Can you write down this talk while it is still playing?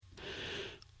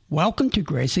Welcome to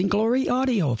Grace and Glory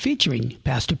Audio featuring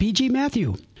Pastor P.G.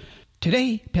 Matthew.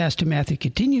 Today, Pastor Matthew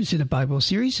continues in the Bible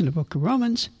series in the book of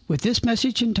Romans with this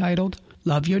message entitled,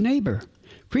 Love Your Neighbor,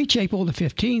 preached April the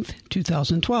 15th,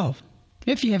 2012.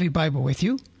 If you have your Bible with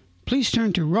you, please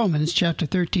turn to Romans chapter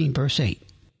 13, verse 8.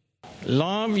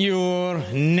 Love your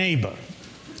neighbor.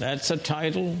 That's the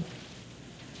title.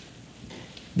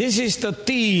 This is the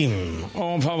theme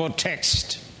of our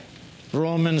text,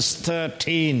 Romans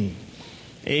 13,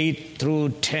 8 through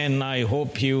 10. I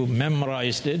hope you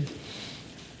memorized it.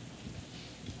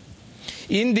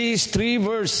 In these three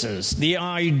verses, the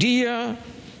idea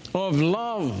of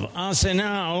love as a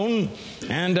noun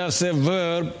and as a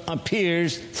verb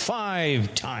appears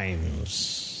 5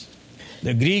 times.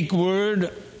 The Greek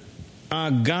word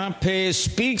agape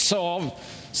speaks of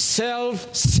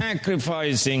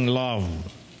self-sacrificing love.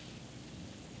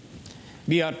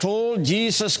 We are told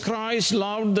Jesus Christ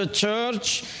loved the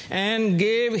church and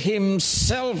gave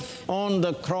himself on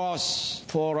the cross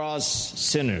for us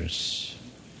sinners.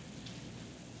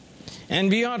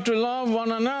 And we are to love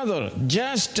one another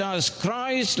just as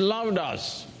Christ loved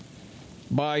us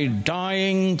by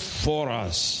dying for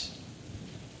us.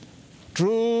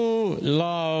 True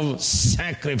love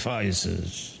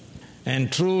sacrifices,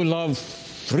 and true love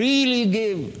freely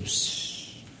gives.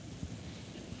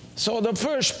 So the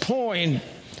first point,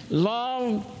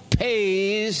 love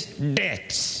pays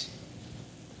debts.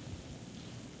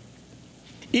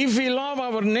 If we love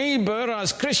our neighbor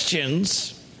as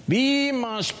Christians, we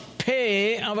must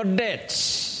pay our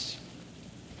debts.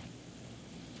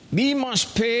 We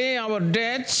must pay our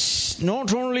debts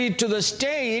not only to the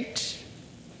state,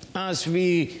 as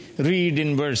we read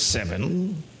in verse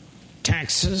 7,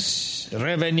 taxes,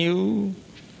 revenue,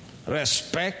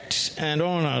 respect and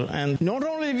honor. And not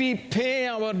only we pay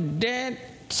our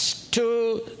debts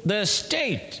to the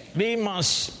state, we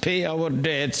must pay our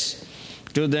debts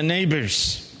to the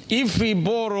neighbors if we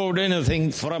borrowed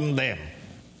anything from them.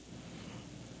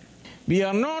 We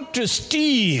are not to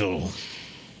steal.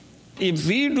 If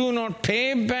we do not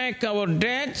pay back our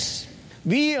debts,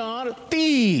 we are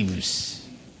thieves.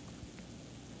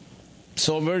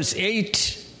 So verse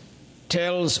 8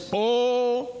 tells,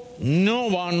 owe no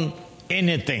one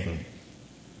anything.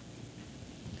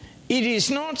 It is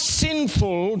not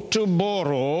sinful to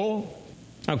borrow,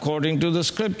 according to the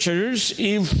scriptures,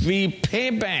 if we pay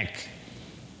back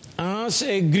as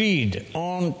agreed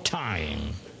on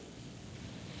time.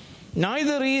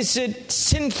 Neither is it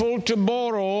sinful to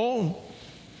borrow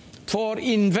for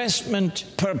investment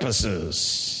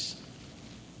purposes.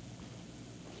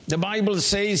 The Bible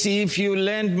says, if you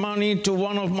lend money to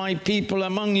one of my people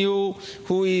among you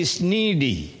who is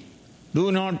needy, do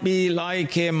not be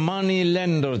like a money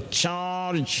lender.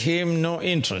 Charge him no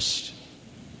interest.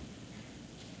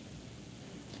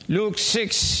 Luke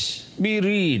 6, we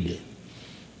read,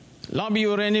 love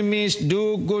your enemies,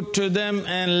 do good to them,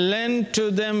 and lend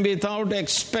to them without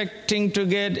expecting to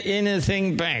get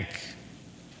anything back.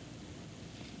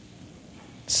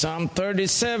 Psalm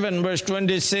 37, verse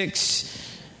 26,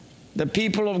 the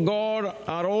people of God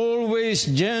are always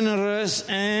generous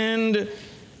and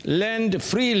lend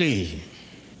freely.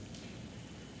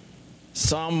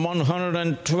 Psalm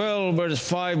 112, verse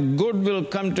 5, good will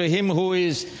come to him who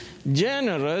is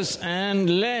generous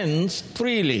and lends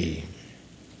freely.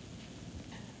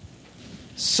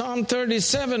 Psalm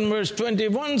 37, verse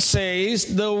 21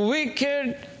 says, the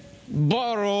wicked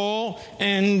borrow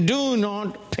and do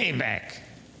not pay back.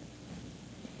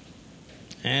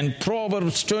 And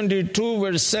Proverbs 22,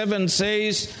 verse 7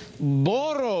 says,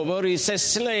 borrower is a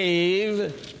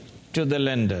slave to the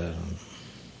lender.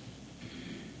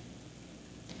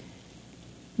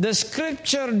 The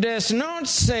scripture does not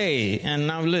say, and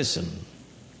now listen,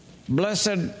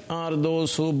 blessed are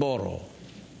those who borrow.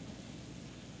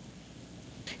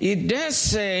 It does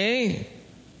say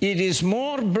it is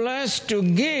more blessed to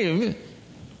give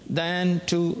than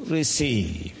to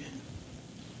receive.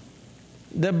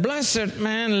 The blessed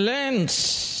man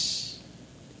lends,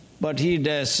 but he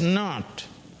does not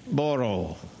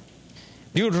borrow.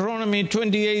 Deuteronomy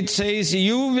 28 says,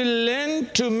 you will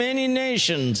lend to many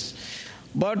nations,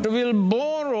 but will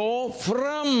borrow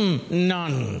from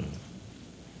none.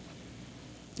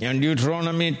 And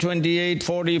Deuteronomy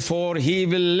 28:44, he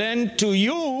will lend to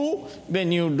you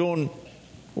when you don't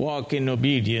walk in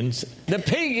obedience. The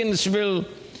pagans will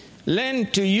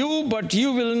lend to you, but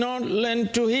you will not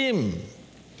lend to him.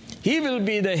 He will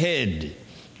be the head,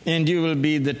 and you will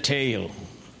be the tail.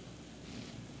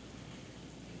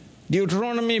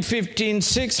 Deuteronomy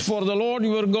 15:6, for the Lord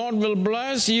your God will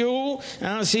bless you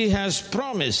as he has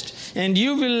promised, and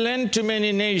you will lend to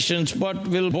many nations, but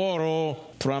will borrow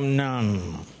from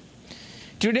none.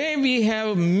 Today we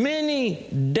have many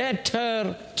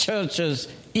debtor churches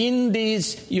in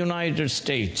these United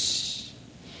States,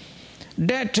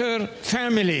 debtor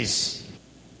families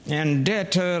and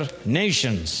debtor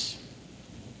nations.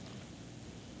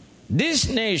 This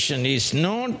nation is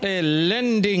not a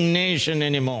lending nation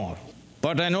anymore,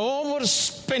 but an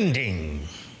overspending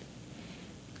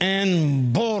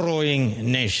and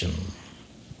borrowing nation.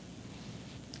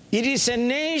 It is a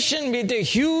nation with a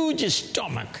huge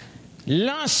stomach,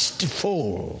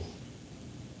 lustful.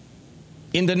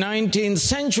 In the 19th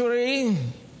century,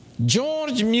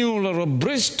 George Mueller of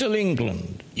Bristol,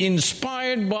 England,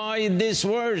 inspired by this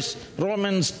verse,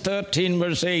 Romans 13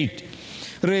 verse 8,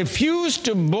 refused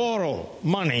to borrow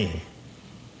money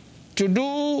to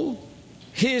do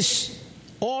his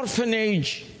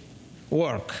orphanage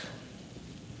work.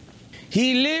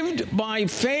 He lived by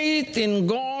faith in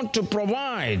God to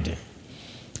provide,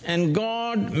 and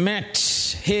God met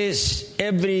his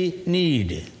every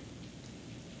need.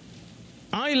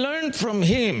 I learned from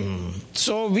him,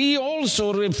 so we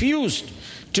also refused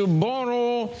to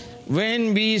borrow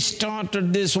when we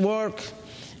started this work,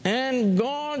 and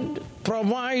God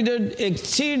provided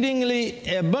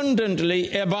exceedingly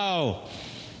abundantly above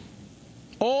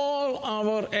all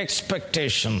our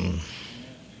expectation.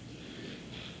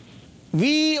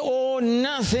 We owe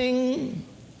nothing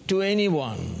to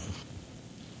anyone.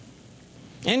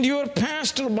 And your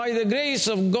pastor, by the grace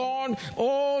of God,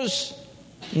 owes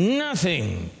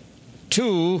nothing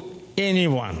to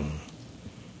anyone.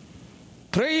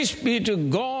 Praise be to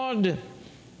God,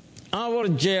 our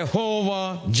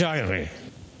Jehovah Jireh.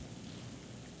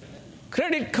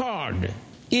 Credit card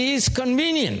is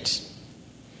convenient.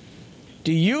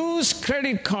 To use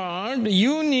credit card,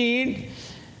 you need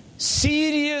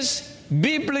serious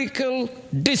biblical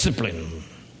discipline.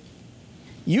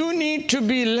 You need to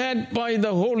be led by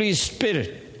the Holy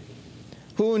Spirit,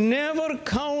 who never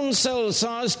counsels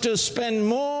us to spend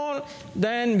more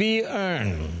than we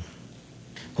earn.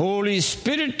 Holy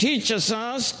Spirit teaches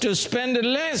us to spend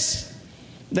less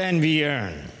than we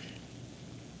earn.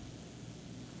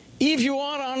 If you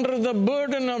are under the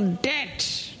burden of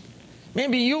debt,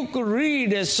 maybe you could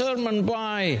read a sermon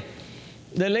by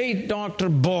the late Dr.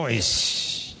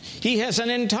 Boyce. He has an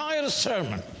entire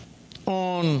sermon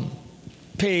on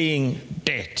paying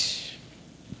debt.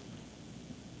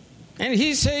 And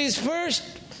he says, first,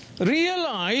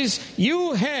 realize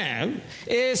you have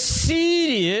a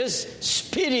serious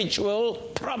spiritual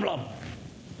problem.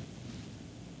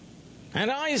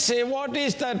 And I say, what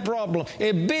is that problem?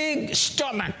 A big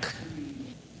stomach,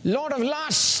 lot of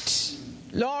lust,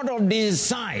 lot of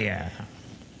desire.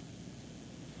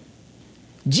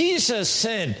 Jesus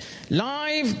said,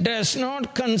 life does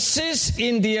not consist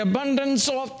in the abundance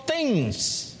of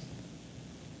things.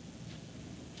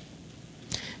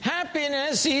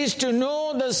 Happiness is to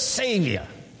know the Savior.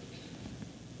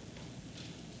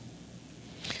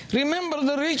 Remember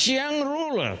the rich young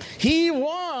ruler. He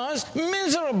was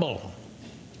miserable.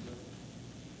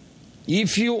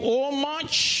 If you owe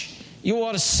much, you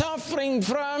are suffering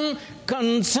from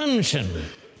consumption.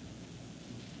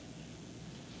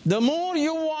 The more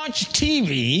you watch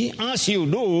TV, as you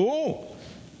do,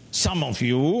 some of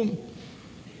you,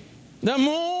 the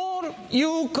more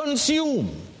you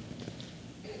consume.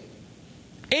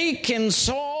 Achan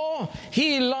saw,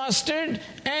 he lusted,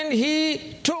 and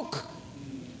he took.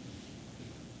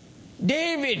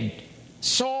 David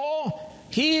saw,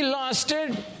 he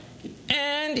lusted,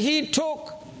 and he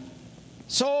took.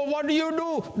 So what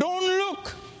do? Don't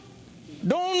look.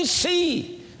 Don't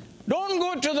see. Don't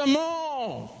go to the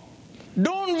mall.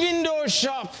 Don't window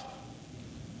shop.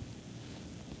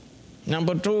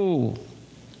 Number 2,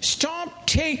 stop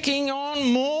taking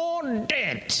on more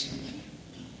debt.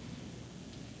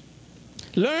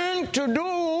 Learn to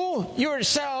do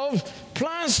yourself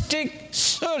plastic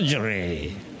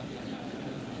surgery.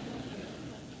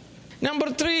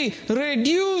 Number 3,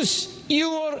 reduce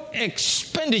your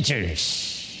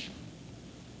expenditures.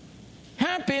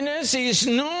 Happiness is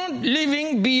not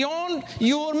living beyond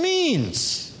your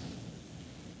means.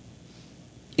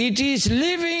 It is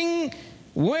living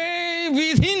way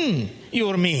within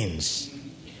your means.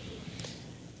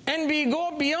 And we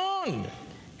go beyond.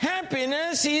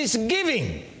 Happiness is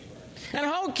giving. And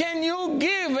how can you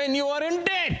give when you are in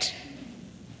debt?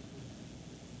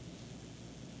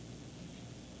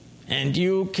 And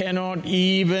you cannot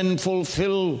even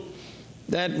fulfill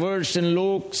that verse in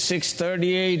Luke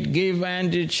 6:38, give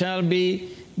and it shall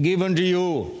be given to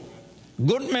you.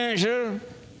 Good measure,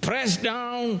 pressed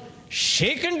down,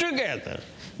 shaken together,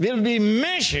 will be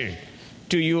measured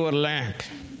to your lap.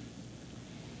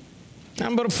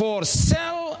 Number 4,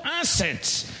 sell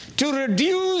assets to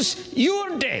reduce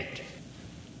your debt.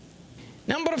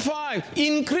 Number 5,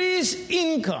 increase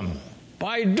income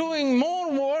by doing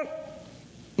more work,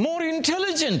 more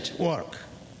intelligent work.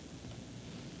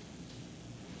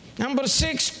 Number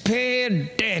 6,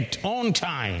 pay debt on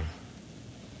time.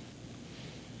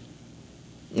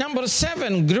 Number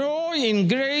 7, grow in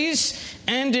grace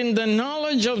and in the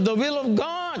knowledge of the will of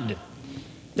God.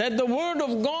 That the word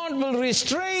of God will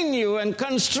restrain you and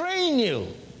constrain you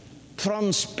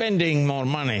from spending more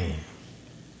money.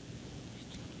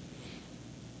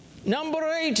 Number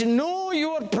 8, know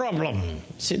your problem.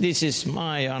 See, this is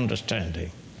my understanding.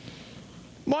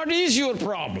 What is your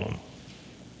problem?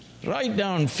 Write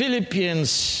down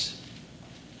Philippians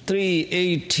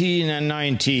 3:18 and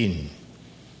 19.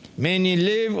 Many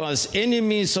live as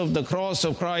enemies of the cross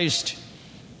of Christ.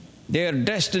 Their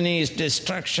destiny is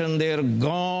destruction. Their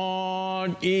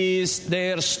God is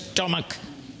their stomach.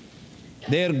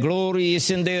 Their glory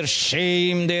is in their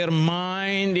shame. Their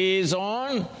mind is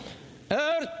on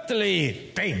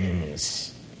earthly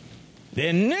things.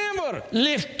 They never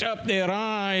lift up their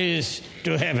eyes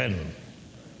to heaven.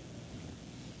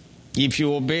 If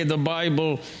you obey the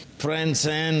Bible, friends,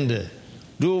 and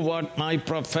do what my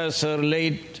professor,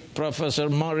 late Professor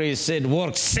Murray said,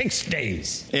 work 6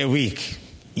 days a week,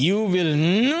 you will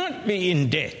not be in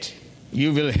debt.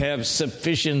 You will have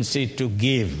sufficiency to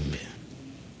give.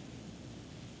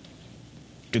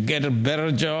 To get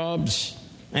better jobs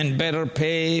and better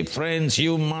pay, friends,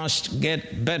 you must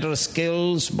get better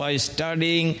skills by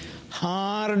studying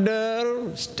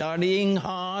harder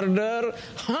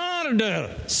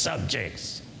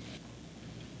subjects.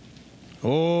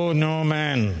 Oh, no,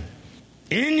 man.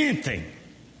 Anything.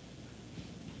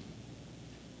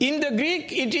 In the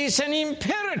Greek, it is an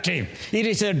imperative. It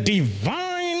is a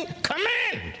divine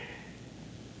command.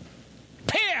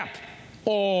 Pay up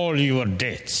all your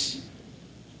debts.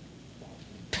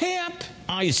 Pay up,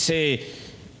 I say,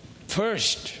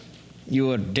 first,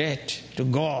 your debt to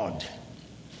God.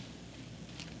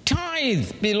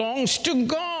 Tithe belongs to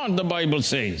God, the Bible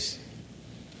says.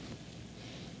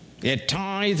 A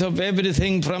tithe of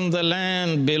everything from the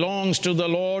land belongs to the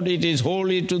Lord. It is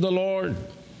holy to the Lord.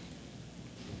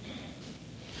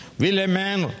 Will a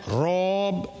man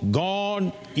rob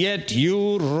God, yet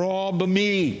you rob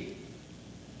me?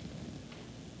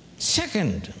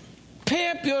 Second, pay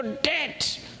up your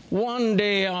debt 1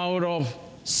 day out of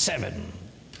 7.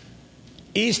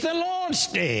 It's the Lord's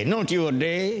day, not your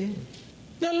day.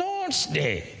 The Lord's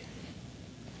day.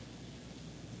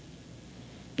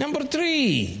 Number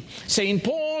 3, St.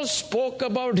 Paul spoke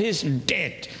about his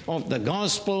debt of the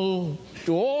gospel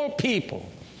to all people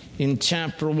in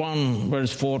chapter 1,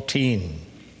 verse 14.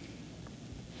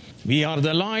 We are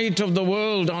the light of the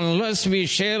world. Unless we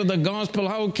share the gospel,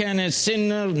 how can a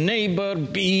sinner neighbor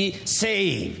be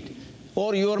saved?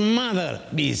 Or your mother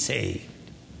be saved?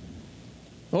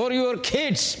 Or your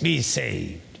kids be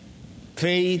saved?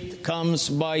 Faith comes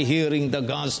by hearing the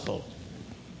gospel.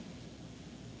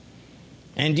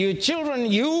 And you children,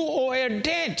 you owe a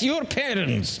debt, your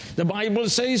parents. The Bible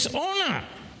says, honor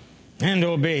and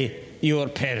obey your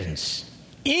parents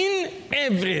in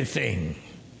everything.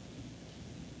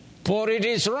 For it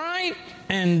is right,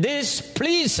 and this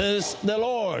pleases the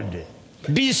Lord.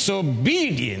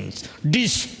 Disobedience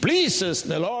displeases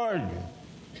the Lord.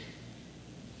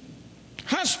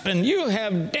 Husband, you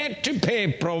have debt to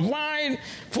pay. Provide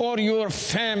for your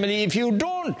family. If you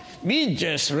don't, we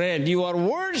just read, you are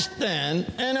worse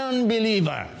than an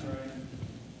unbeliever.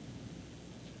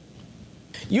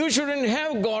 You shouldn't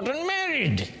have gotten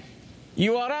married.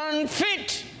 You are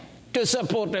unfit to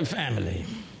support a family.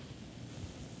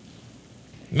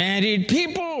 Married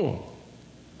people,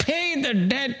 pay the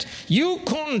debt you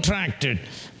contracted.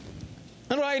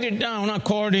 Write it down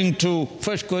according to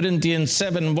 1 Corinthians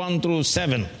 7, 1 through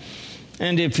 7,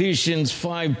 and Ephesians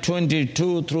 5,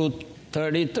 22 through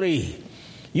 33.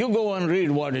 You go and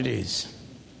read what it is.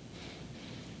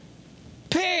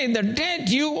 Pay the debt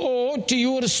you owe to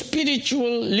your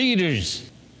spiritual leaders.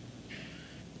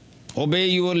 Obey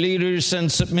your leaders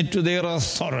and submit to their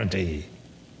authority.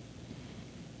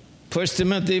 1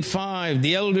 Timothy 5,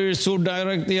 the elders who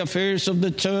direct the affairs of the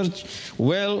church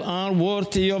are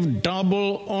worthy of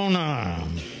double honor.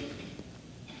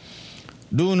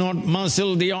 Do not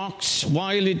muzzle the ox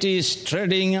while it is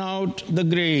treading out the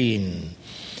grain,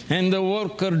 and the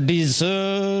worker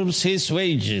deserves his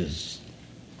wages.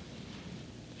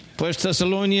 1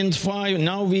 Thessalonians 5,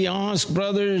 now we ask,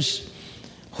 brothers,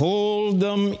 hold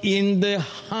them in the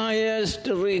highest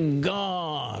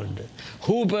regard.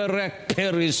 Huberek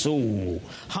perisu,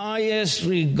 highest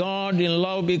regard in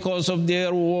love because of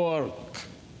their work.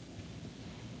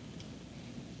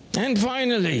 And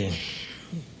finally,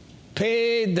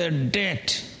 pay the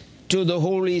debt to the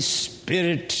Holy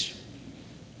Spirit.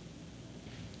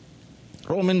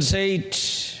 Romans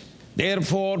 8,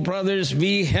 therefore, brothers,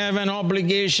 we have an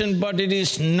obligation, but it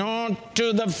is not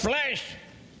to the flesh,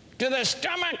 to the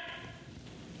stomach,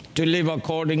 to live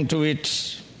according to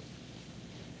it.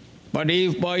 But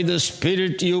if by the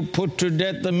Spirit you put to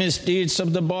death the misdeeds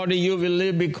of the body, you will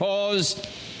live, because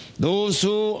those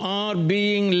who are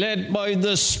being led by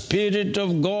the Spirit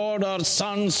of God are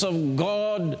sons of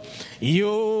God.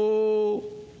 You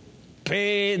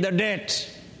pay the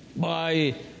debt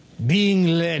by being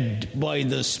led by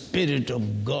the Spirit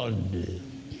of God.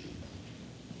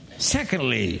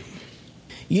 Secondly,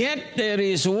 yet there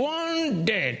is one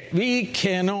debt we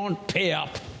cannot pay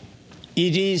up.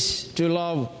 It is to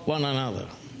love one another.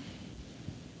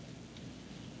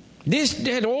 This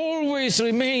debt always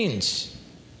remains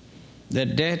the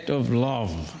debt of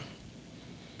love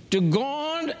to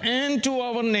God and to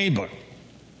our neighbor.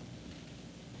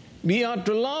 We are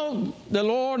to love the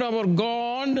Lord our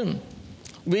God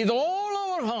with all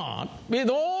our heart, with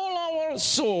all our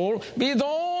soul, with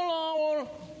all our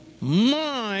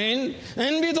mind,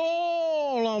 and with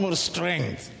all our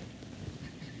strength.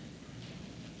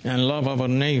 And love our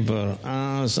neighbor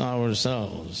as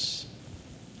ourselves.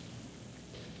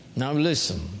 Now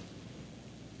listen,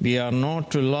 we are not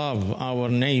to love our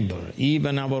neighbor,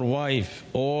 even our wife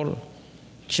or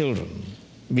children,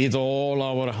 with all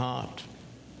our heart.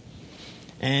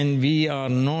 And we are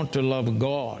not to love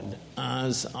God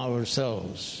as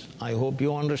ourselves. I hope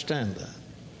you understand that.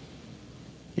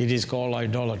 It is called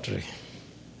idolatry,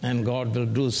 and God will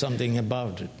do something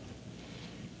about it.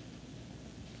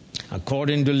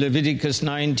 According to Leviticus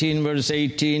 19, verse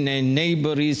 18, a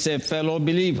neighbor is a fellow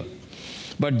believer.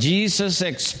 But Jesus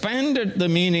expanded the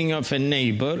meaning of a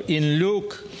neighbor in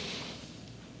Luke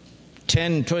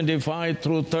 10, 25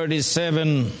 through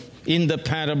 37 in the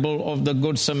parable of the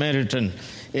Good Samaritan.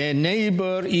 A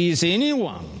neighbor is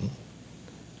anyone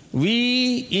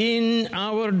we in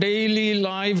our daily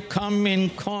life come in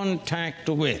contact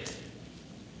with,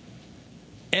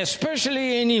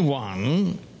 especially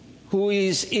anyone who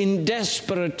is in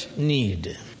desperate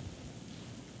need.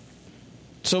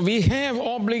 So we have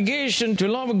obligation to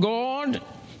love God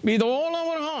with all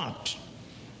our heart,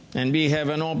 and we have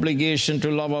an obligation to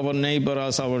love our neighbor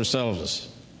as ourselves.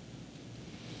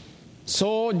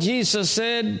 So Jesus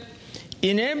said,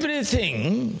 in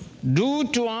everything, do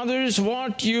to others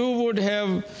what you would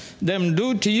have them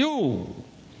do to you,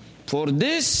 for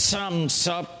this sums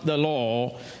up the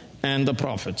law and the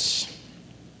prophets.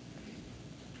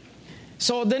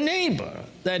 So the neighbor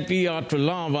that we are to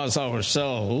love as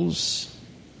ourselves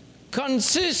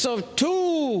consists of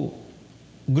two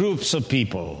groups of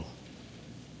people.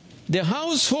 The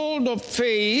household of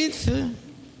faith,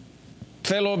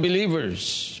 fellow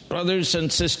believers, brothers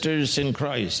and sisters in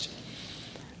Christ,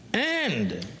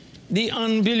 and the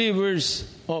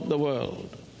unbelievers of the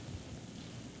world.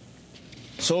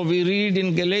 So we read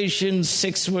in Galatians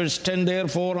 6 verse 10,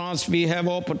 therefore, as we have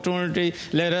opportunity,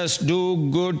 let us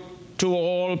do good to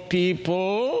all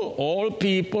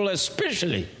people,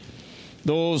 especially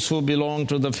those who belong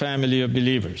to the family of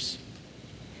believers.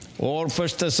 Or 1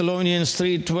 Thessalonians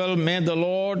 3:12, may the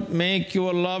Lord make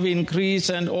your love increase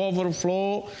and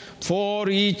overflow for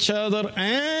each other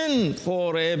and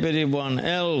for everyone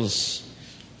else.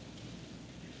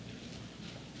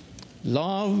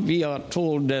 Love, we are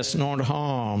told, does not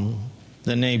harm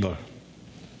the neighbor.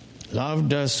 Love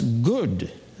does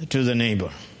good to the neighbor.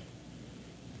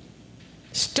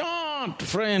 Start,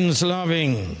 friends,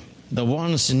 loving the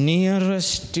ones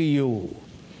nearest to you.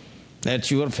 That's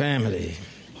your family,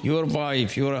 your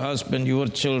wife, your husband, your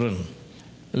children.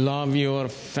 Love your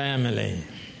family.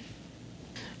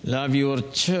 Love your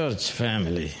church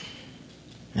family.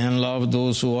 And love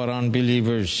those who are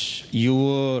unbelievers,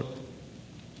 your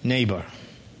neighbor,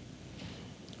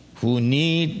 who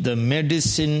need the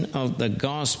medicine of the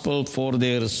gospel for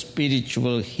their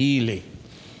spiritual healing.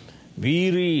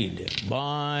 We read,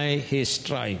 by his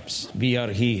stripes we are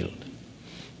healed.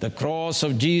 The cross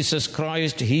of Jesus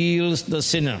Christ heals the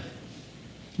sinner.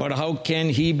 But how can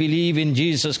he believe in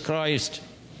Jesus Christ?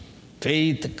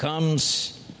 Faith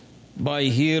comes by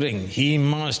hearing. He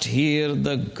must hear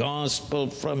the gospel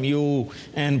from you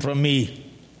and from me.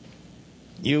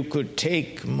 You could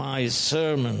take my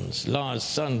sermons last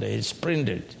Sunday, it's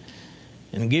printed,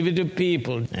 and give it to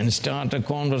people and start a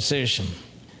conversation.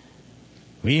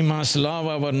 We must love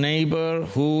our neighbor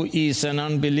who is an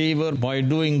unbeliever by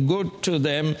doing good to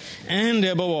them, and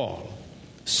above all,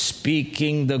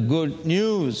 speaking the good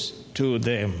news to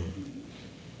them.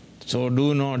 So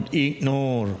do not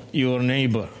ignore your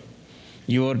neighbor.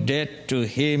 your debt to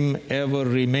him ever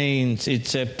remains.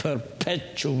 It's a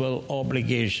perpetual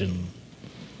obligation.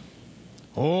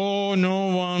 Oh,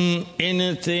 no one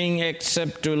anything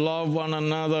except to love one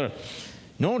another.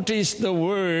 Notice the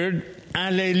word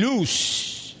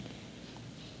allelous,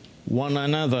 one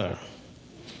another.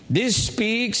 This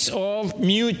speaks of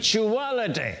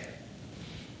mutuality.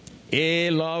 A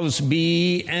loves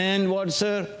B, and what,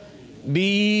 sir?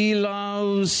 B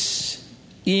loves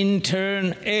in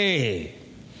turn A.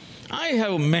 I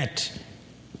have met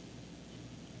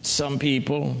some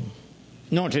people,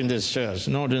 not in this church,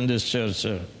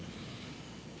 sir,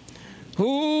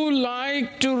 who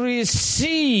like to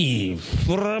receive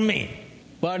from me,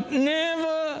 but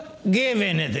never give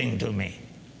anything to me.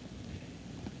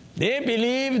 They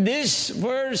believe this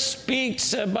verse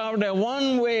speaks about a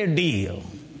one-way deal.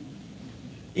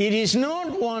 It is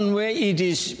not one way, it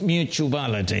is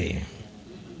mutuality.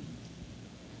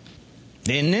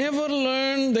 They never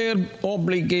learn their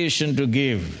obligation to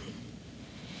give.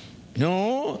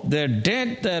 No, the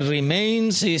debt that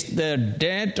remains is the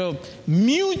debt of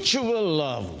mutual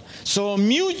love. So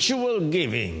mutual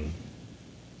giving.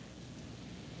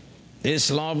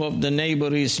 This love of the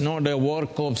neighbor is not a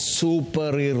work of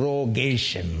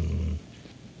supererogation,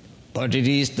 but it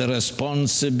is the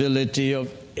responsibility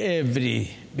of every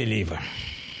believer.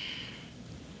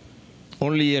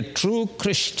 Only a true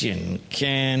Christian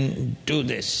can do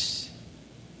this.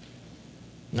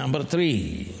 Number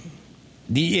 3,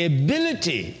 the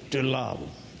ability to love.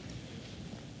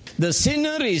 The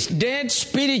sinner is dead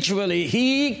spiritually.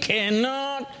 He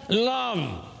cannot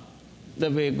love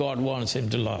the way God wants him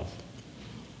to love.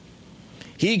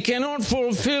 He cannot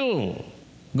fulfill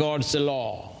God's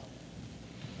law.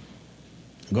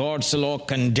 God's law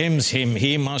condemns him.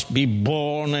 He must be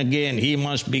born again. He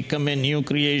must become a new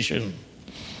creation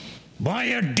by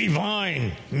a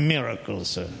divine miracle,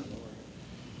 sir.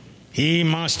 He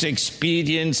must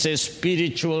experience a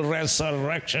spiritual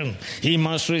resurrection. He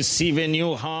must receive a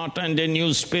new heart and a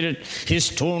new spirit. His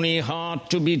stony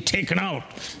heart to be taken out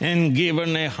and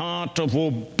given a heart of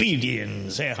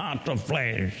obedience, a heart of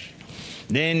flesh.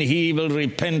 Then he will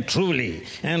repent truly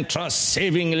and trust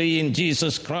savingly in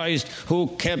Jesus Christ, who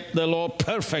kept the law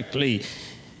perfectly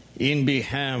in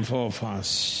behalf of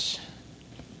us.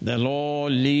 The law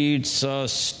leads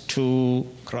us to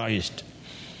Christ.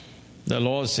 The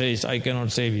law says, I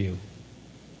cannot save you.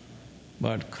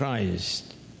 But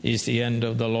Christ is the end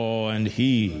of the law, and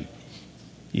he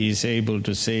is able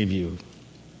to save you.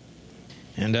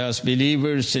 And as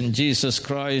believers in Jesus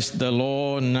Christ, the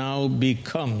law now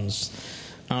becomes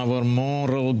our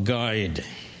moral guide.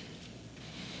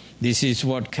 This is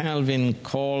what Calvin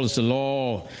calls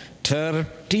law,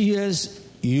 tertius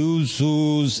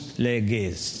usus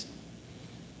leges,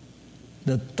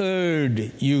 the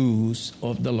third use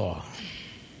of the law.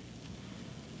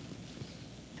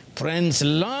 Friends,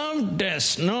 love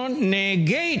does not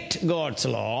negate God's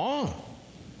law.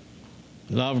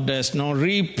 Love does not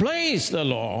replace the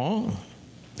law.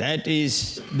 That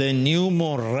is, the new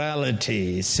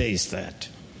morality says that.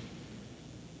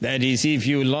 That is, if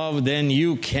you love, then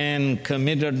you can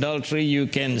commit adultery, you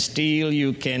can steal,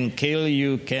 you can kill,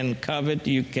 you can covet,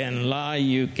 you can lie,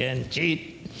 you can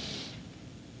cheat.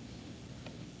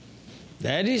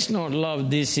 That is not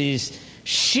love. This is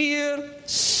sheer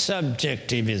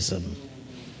subjectivism.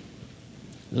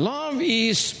 Love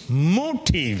is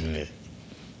motive.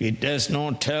 It does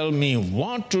not tell me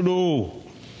what to do.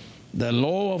 The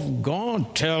law of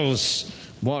God tells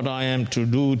what I am to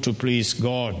do to please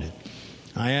God.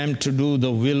 I am to do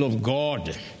the will of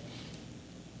God.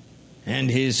 And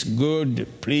His good,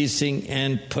 pleasing,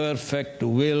 and perfect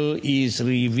will is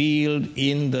revealed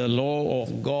in the law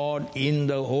of God in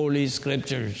the Holy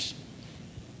Scriptures.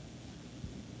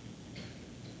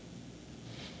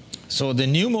 So the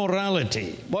new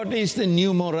morality, what is the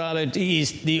new morality?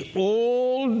 Is the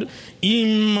old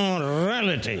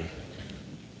immorality.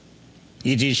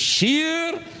 It is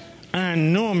sheer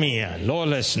anomia,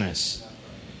 lawlessness.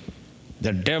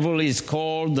 The devil is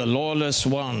called the lawless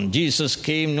one. Jesus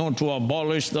came not to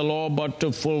abolish the law, but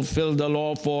to fulfill the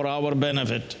law for our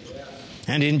benefit.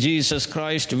 And in Jesus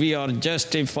Christ we are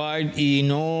justified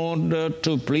in order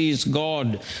to please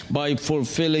God by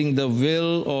fulfilling the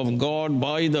will of God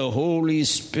by the Holy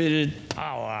Spirit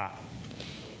power.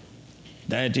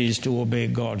 That is to obey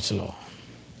God's law.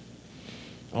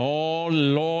 All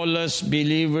lawless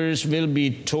believers will be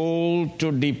told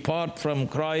to depart from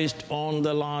Christ on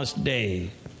the last day.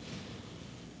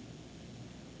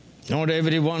 Not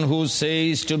everyone who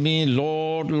says to me,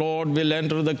 Lord, Lord, will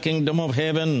enter the kingdom of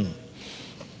heaven.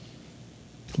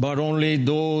 but only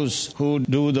those who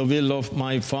do the will of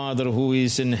my Father who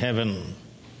is in heaven.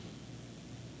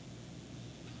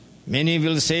 Many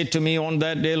will say to me on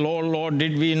that day, Lord, Lord,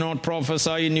 did we not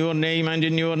prophesy in your name and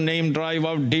in your name drive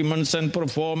out demons and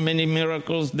perform many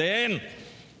miracles? Then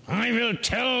I will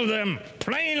tell them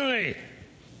plainly,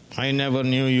 I never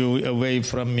knew you, away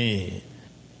from me.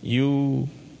 You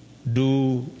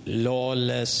do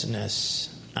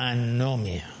lawlessness,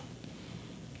 anomia.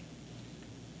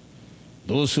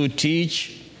 Those who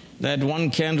teach that one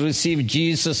can receive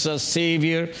Jesus as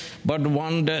Savior, but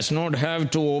one does not have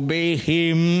to obey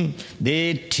Him,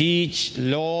 they teach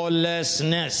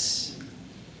lawlessness.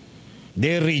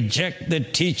 They reject the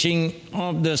teaching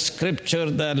of the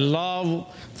Scripture that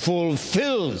love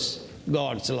fulfills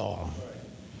God's law.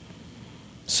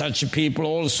 Such people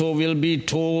also will be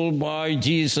told by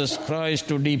Jesus Christ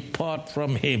to depart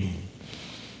from Him.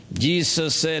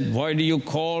 Jesus said, why do you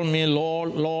call me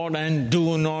Lord, Lord, and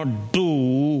do not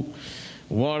do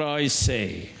what I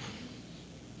say?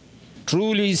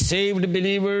 Truly saved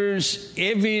believers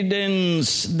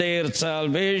evidence their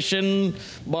salvation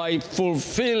by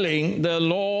fulfilling the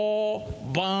law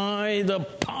by the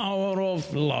power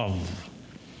of love.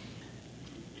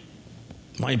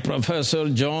 My professor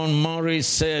John Murray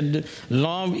said,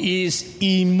 love is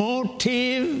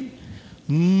emotive,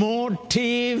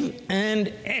 motive,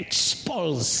 and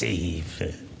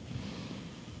expulsive.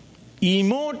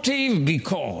 Emotive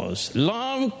because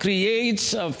love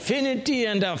creates affinity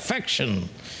and affection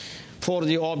for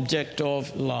the object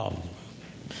of love.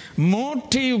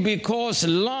 Motive because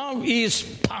love is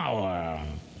power.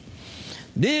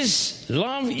 This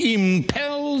love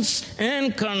impels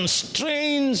and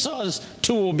constrains us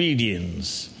to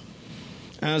obedience.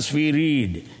 As we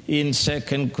read in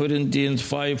 2 Corinthians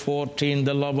 5:14,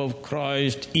 the love of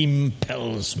Christ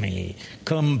impels me,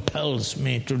 compels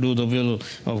me to do the will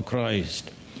of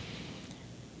Christ.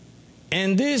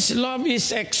 And this love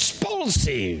is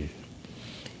expulsive.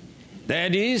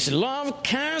 That is, love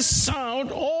casts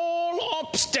out all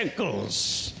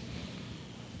obstacles.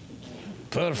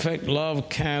 Perfect love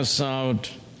casts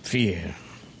out fear.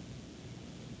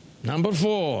 Number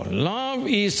 4, love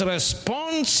is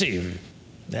responsive.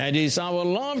 That is, our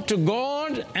love to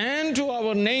God and to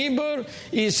our neighbor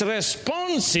is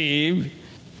responsive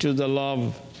to the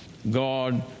love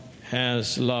God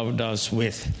has loved us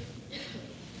with.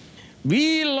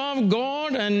 We love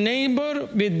God and neighbor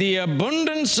with the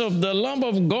abundance of the love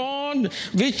of God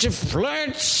which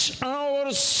floods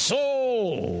our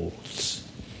souls.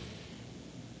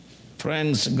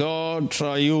 Friends, God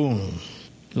triune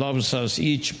loves us.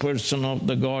 Each person of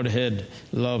the Godhead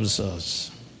loves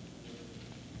us.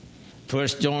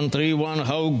 1 John 3:1,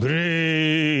 how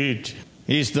great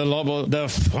is the love of the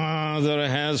Father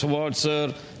has what,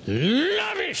 sir?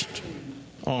 Lavished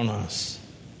on us.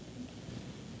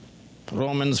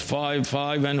 Romans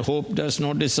 5:5, and hope does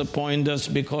not disappoint us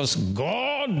because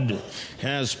God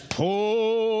has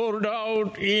poured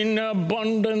out in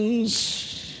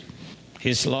abundance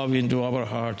His love into our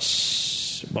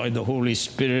hearts by the Holy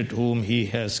Spirit whom He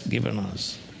has given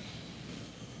us.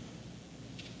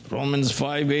 Romans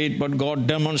 5:8, but God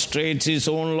demonstrates His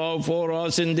own love for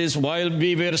us in this: while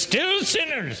we were still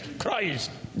sinners, Christ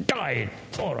died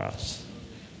for us.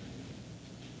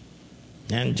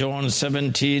 And John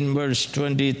 17 verse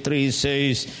 23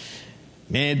 says,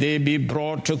 may they be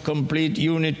brought to complete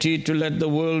unity to let the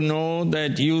world know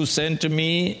that you sent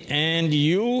me and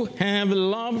you have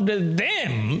loved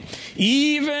them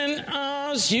even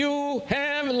as you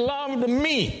have loved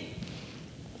me.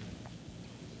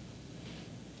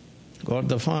 God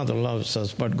the Father loves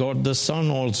us, but God the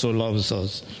Son also loves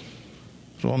us.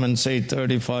 Romans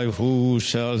 8:35, who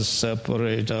shall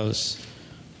separate us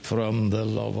from the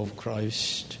love of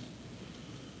Christ?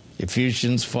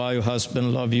 Ephesians 5,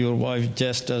 husband, love your wife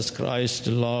just as Christ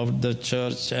loved the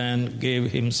church and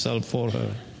gave Himself for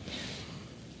her.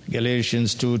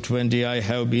 Galatians 2:20, I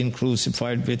have been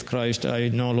crucified with Christ. I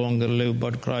no longer live,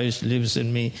 but Christ lives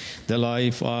in me. The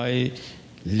life I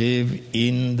live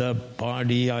in the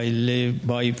body, I live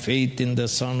by faith in the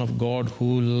Son of God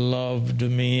who loved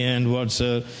me and what,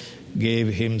 sir?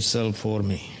 Gave Himself for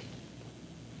me.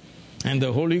 And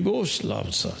the Holy Ghost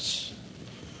loves us.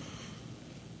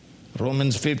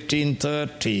 Romans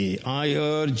 15:30, I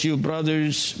urge you,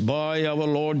 brothers, by our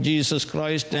Lord Jesus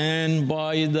Christ and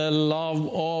by the love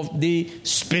of the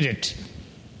Spirit.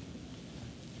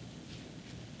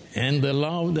 And the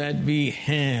love that we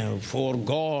have for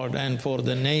God and for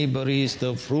the neighbor is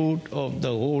the fruit of the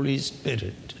Holy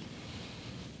Spirit.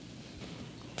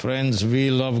 Friends,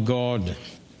 we love God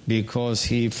because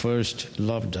He first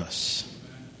loved us.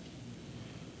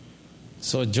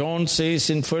 So John says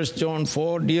in 1 John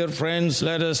 4, "Dear friends,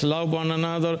 let us love one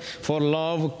another, for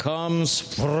love comes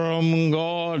from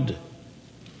God."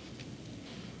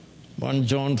 1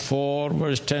 John 4,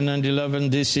 verse 10 and 11,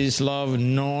 "This is love,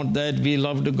 not that we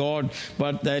loved God,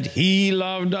 but that He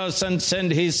loved us and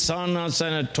sent His Son as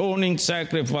an atoning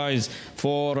sacrifice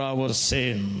for our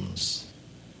sins."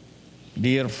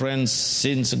 Dear friends,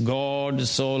 since God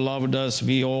so loved us,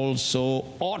 we also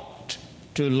ought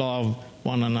to love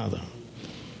one another.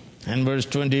 And verse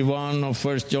 21 of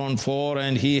 1 John 4,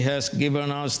 "And He has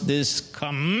given us this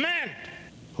command: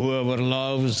 whoever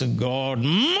loves God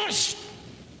must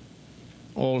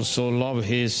also love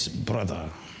his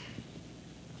brother."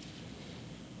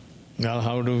 Now,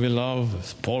 how do we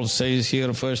love? Paul says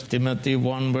here, 1 Timothy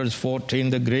 1, verse 14,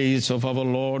 "The grace of our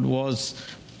Lord was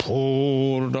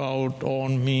poured out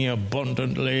on me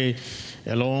abundantly,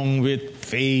 along with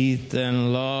faith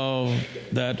and love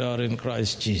that are in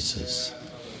Christ Jesus."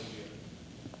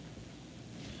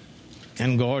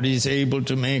 And God is able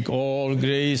to make all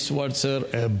grace whatsoever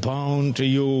abound to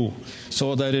you,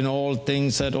 so that in all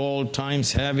things at all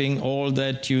times, having all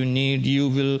that you need, you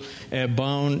will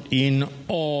abound in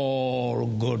all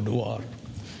good work.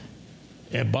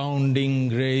 Abounding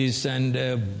grace and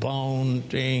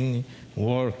abounding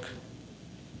work.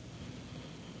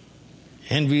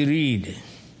 And we read,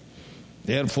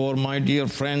 "Therefore, my dear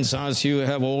friends, as you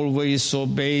have always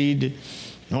obeyed,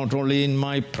 not only in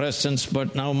my presence,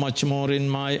 but now much more in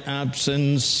my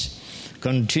absence,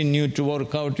 continue to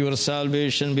work out your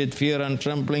salvation with fear and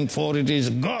trembling, for it is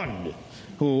God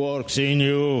who works in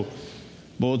you,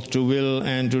 both to will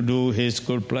and to do His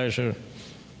good pleasure."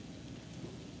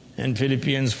 And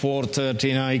Philippians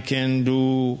 4:13, "I can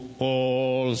do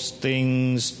all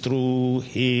things through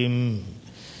Him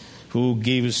who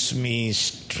gives me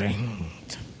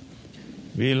strength."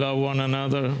 We love one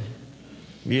another.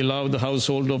 We love the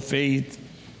household of faith.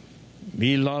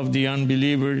 We love the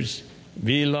unbelievers.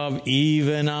 We love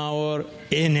even our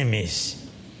enemies.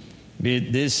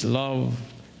 With this love,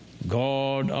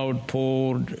 God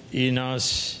outpoured in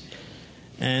us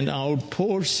and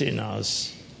outpours in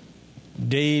us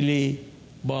daily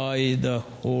by the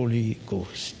Holy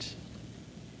Ghost.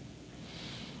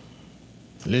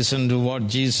 Listen to what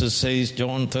Jesus says,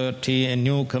 John 30, "A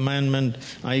new commandment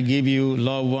I give you,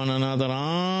 love one another.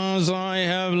 As I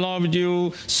have loved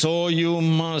you, so you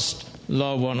must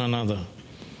love one another."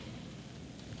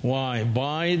 Why?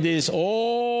 "By this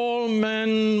all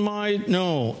men might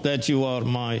know that you are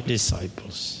my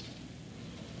disciples."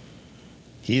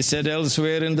 He said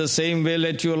elsewhere, "In the same way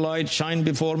let your light shine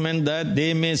before men, that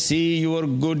they may see your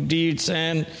good deeds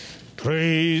and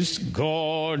praise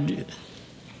God,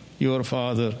 your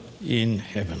Father in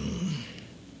heaven."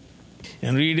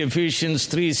 And read Ephesians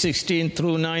 3:16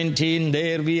 through 19.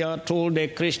 There we are told a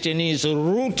Christian is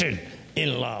rooted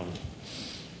in love.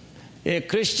 A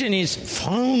Christian is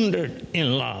founded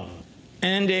in love.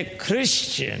 And a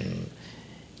Christian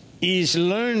is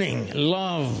learning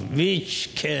love which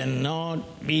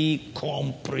cannot be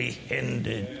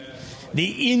comprehended.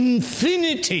 The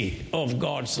infinity of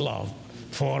God's love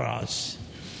for us.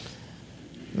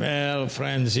 Well,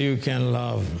 friends, you can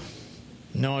love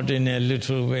not in a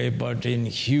little way, but in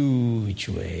huge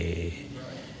way.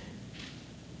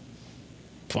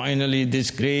 Finally,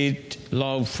 this great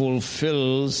love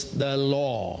fulfills the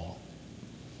law,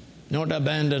 not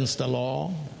abandons the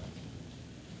law.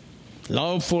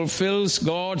 Love fulfills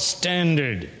God's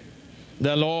standard,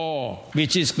 the law,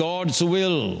 which is God's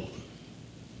will.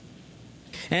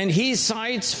 And He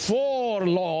cites 4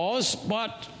 laws,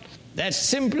 but that's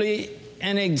simply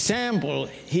an example.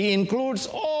 He includes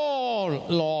all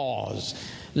laws.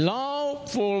 Love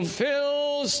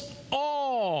fulfills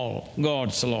all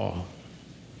God's law.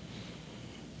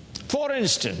 For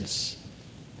instance,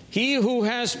 he who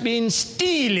has been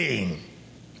stealing,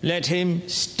 let him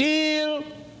steal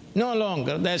no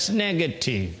longer. That's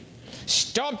negative.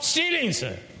 Stop stealing,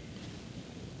 sir.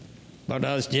 But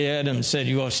as J. Adams said,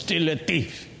 you are still a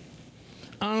thief.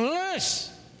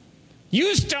 Unless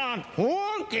you start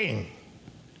working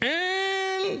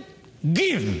and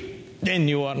give, then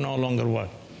you are no longer what?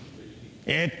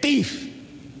 A thief.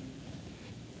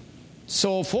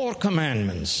 So 4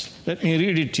 commandments. Let me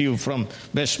read it to you from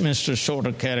Westminster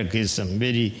Shorter Catechism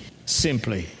very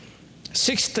simply.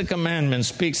 6th commandment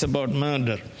speaks about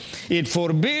murder. It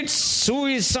forbids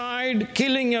suicide,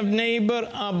 killing of neighbor,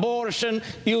 abortion,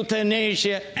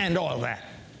 euthanasia, and all that.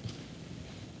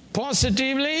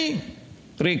 Positively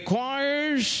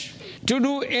requires to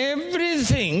do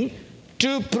everything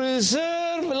to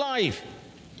preserve life,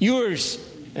 yours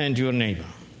and your neighbor.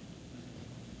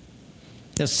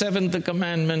 The 7th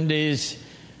commandment is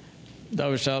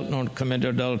thou shalt not commit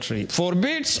adultery,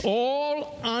 forbids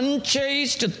all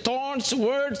unchaste thoughts,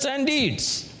 words, and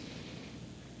deeds.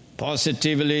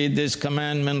 Positively, this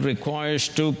commandment requires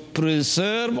to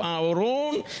preserve our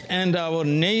own and our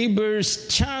neighbor's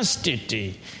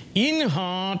chastity in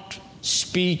heart,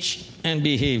 speech, and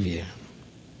behavior.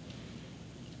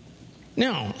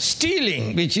 Now,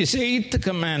 stealing, which is 8th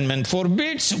commandment,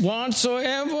 forbids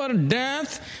whatsoever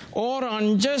doth or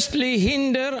unjustly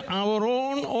hinder our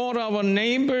own or our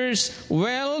neighbor's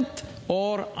wealth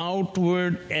or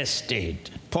outward estate.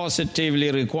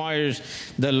 Positively requires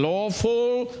the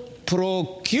lawful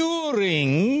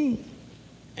procuring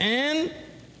and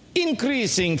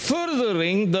increasing,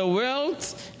 furthering the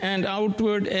wealth and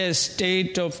outward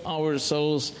estate of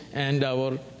ourselves and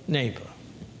our neighbor.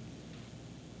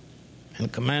 And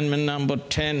commandment number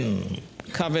 10,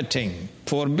 coveting,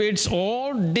 forbids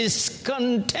all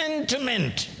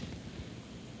discontentment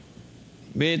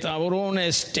with our own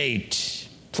estate,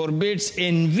 forbids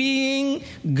envying,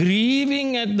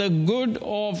 grieving at the good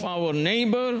of our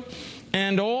neighbor,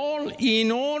 and all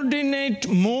inordinate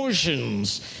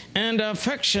motions and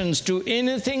affections to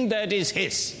anything that is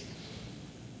his,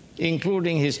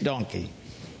 including his donkey.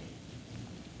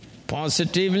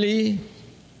 Positively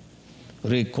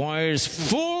requires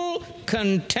full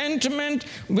contentment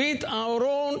with our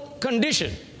own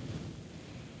condition,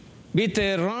 with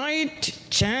a right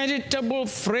charitable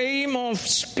frame of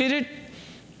spirit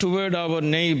toward our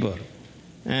neighbor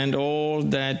and all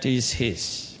that is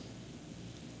his.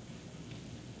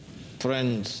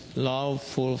 Friends, love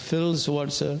fulfills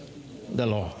what, sir? The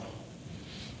law.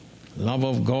 Love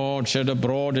of God shed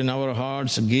abroad in our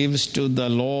hearts gives to the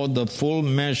law the full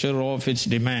measure of its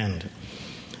demand.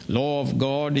 Law of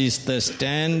God is the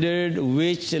standard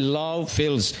which love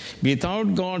fills.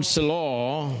 Without God's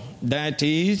law, that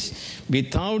is,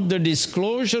 without the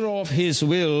disclosure of His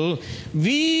will,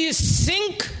 we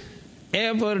sink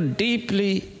ever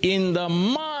deeply in the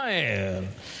mire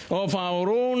of our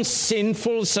own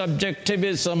sinful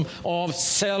subjectivism of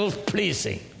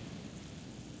self-pleasing.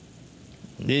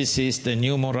 This is the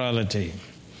new morality.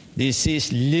 This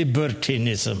is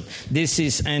libertinism. This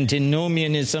is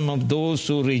antinomianism of those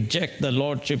who reject the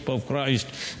Lordship of Christ,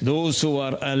 those who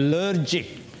are allergic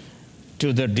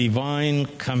to the divine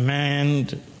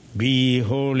command, "Be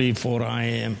holy, for I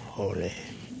am holy."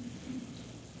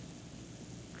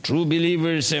 True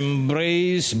believers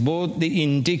embrace both the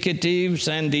indicatives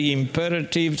and the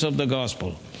imperatives of the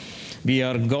gospel. We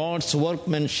are God's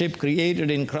workmanship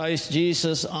created in Christ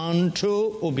Jesus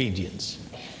unto obedience.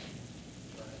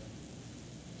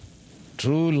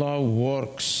 True love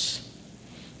works,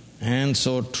 and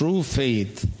so true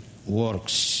faith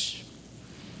works.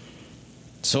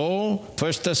 So,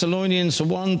 1 Thessalonians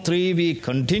 1:3, we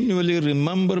continually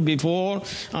remember before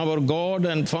our God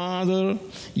and Father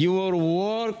your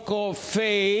work of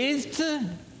faith,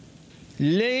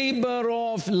 labor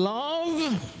of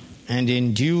love, and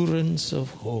endurance of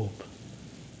hope.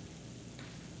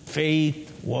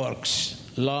 Faith works,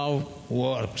 love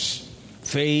works,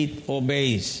 faith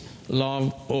obeys,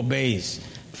 love obeys.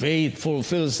 Faith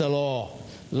fulfills the law,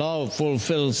 love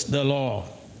fulfills the law.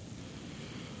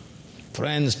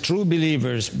 Friends, true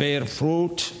believers bear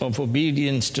fruit of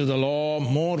obedience to the law,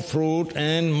 more fruit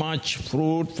and much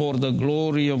fruit for the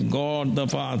glory of God the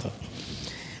Father.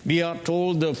 We are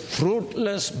told the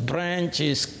fruitless branch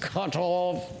is cut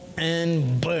off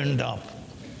and burned up.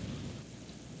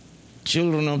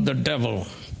 Children of the devil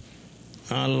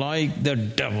are like the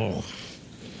devil.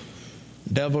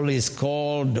 Devil is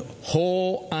called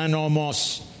ho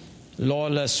anomos,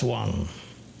 lawless one.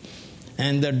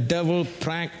 And the devil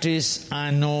practice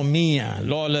anomia,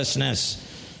 lawlessness.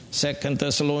 2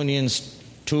 Thessalonians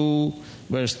 2,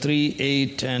 verse 3,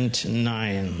 8, and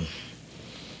 9.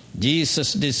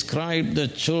 Jesus described the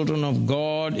children of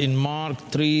God in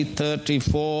Mark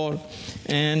 3:34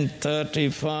 and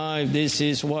 35. This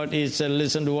is what he said.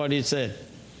 Listen to what he said.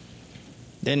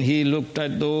 Then he looked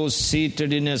at those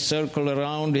seated in a circle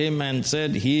around him and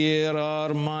said, "Here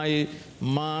are my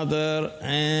mother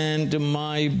and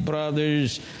my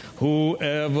brothers.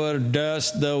 Whoever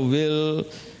does the will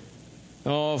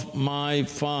of my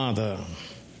Father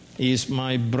is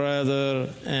my brother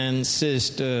and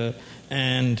sister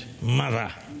and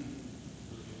mother."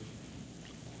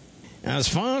 As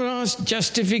far as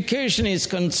justification is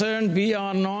concerned, we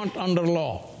are not under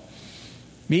law.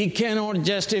 We cannot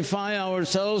justify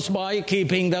ourselves by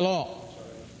keeping the law.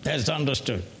 That's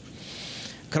understood.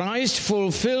 Christ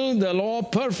fulfilled the law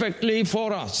perfectly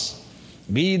for us.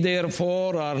 We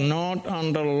therefore are not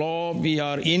under law, we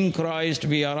are in Christ,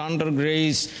 we are under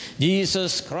grace.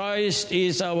 Jesus Christ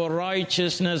is our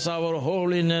righteousness, our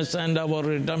holiness, and our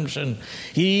redemption.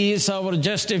 He is our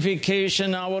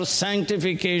justification, our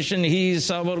sanctification. He is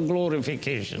our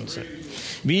glorification.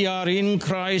 We are in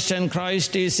Christ and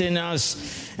Christ is in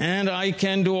us. And I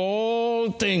can do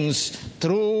all things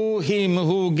through Him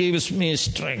who gives me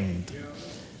strength.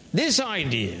 This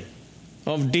idea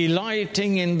of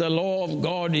delighting in the law of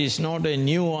God is not a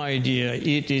new idea.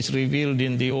 It is revealed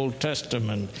in the Old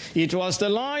Testament. It was the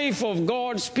life of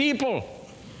God's people.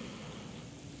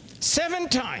 7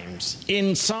 times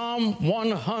in Psalm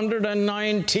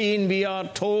 119 we are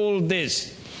told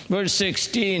this. Verse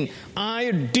 16,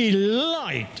 I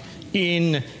delight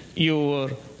in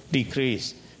your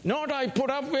decrees. Not I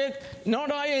put up with,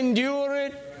 not I endure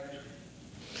it.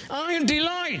 I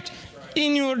delight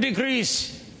in your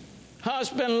decrees.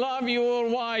 Husband, love your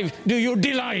wife. Do you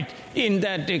delight in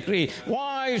that decree?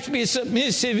 Wives, be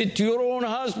submissive to your own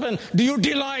husband. Do you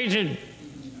delight in?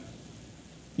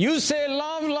 You say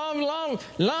love, love, love.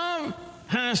 Love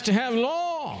has to have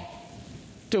law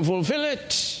to fulfill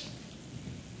it.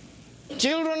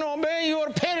 Children, obey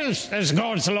your parents. That's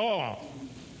God's law.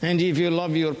 And if you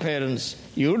love your parents,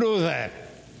 you do that.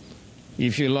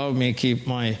 If you love me, keep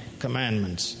my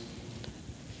commandments.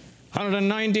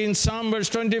 119 Psalm verse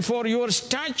 24, your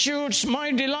statutes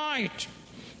my delight.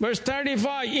 Verse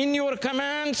 35, in your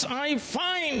commands I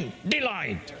find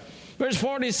delight. Verse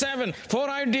 47, for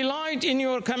I delight in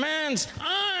your commands,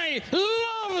 I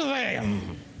love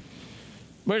them.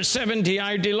 Verse 70,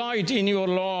 I delight in your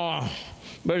law.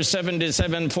 Verse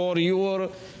 77, for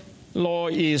your law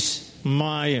is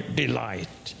my delight.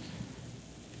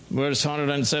 Verse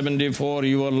 174,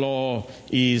 your law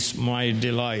is my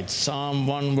delight. Psalm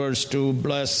 1 verse 2,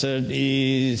 blessed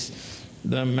is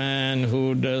the man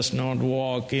who does not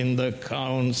walk in the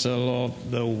counsel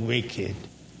of the wicked.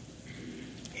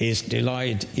 His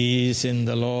delight is in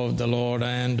the law of the Lord,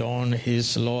 and on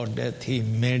his law doth he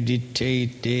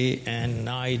meditate day and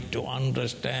night to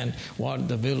understand what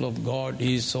the will of God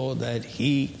is, so that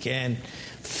he can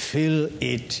fill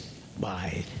it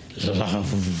by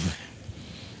love.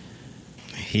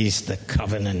 He's the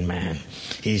covenant man.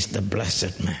 He's the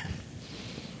blessed man.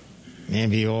 May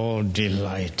we all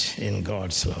delight in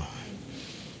God's law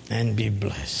and be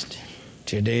blessed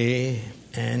today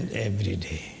and every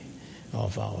day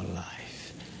of our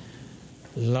life.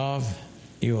 Love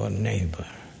your neighbor.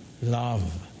 Love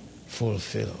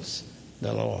fulfills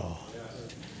the law.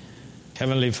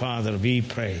 Heavenly Father, we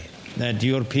pray that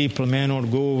your people may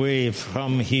not go away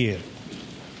from here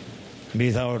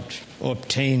without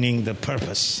obtaining the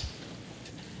purpose.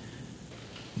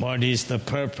 What is the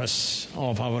purpose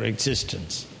of our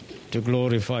existence? To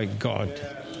glorify God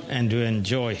and to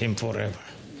enjoy Him forever.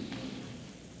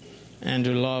 And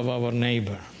to love our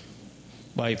neighbor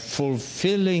by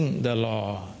fulfilling the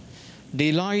law,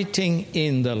 delighting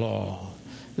in the law,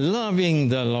 loving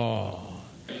the law.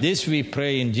 This we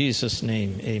pray in Jesus'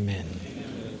 name. Amen.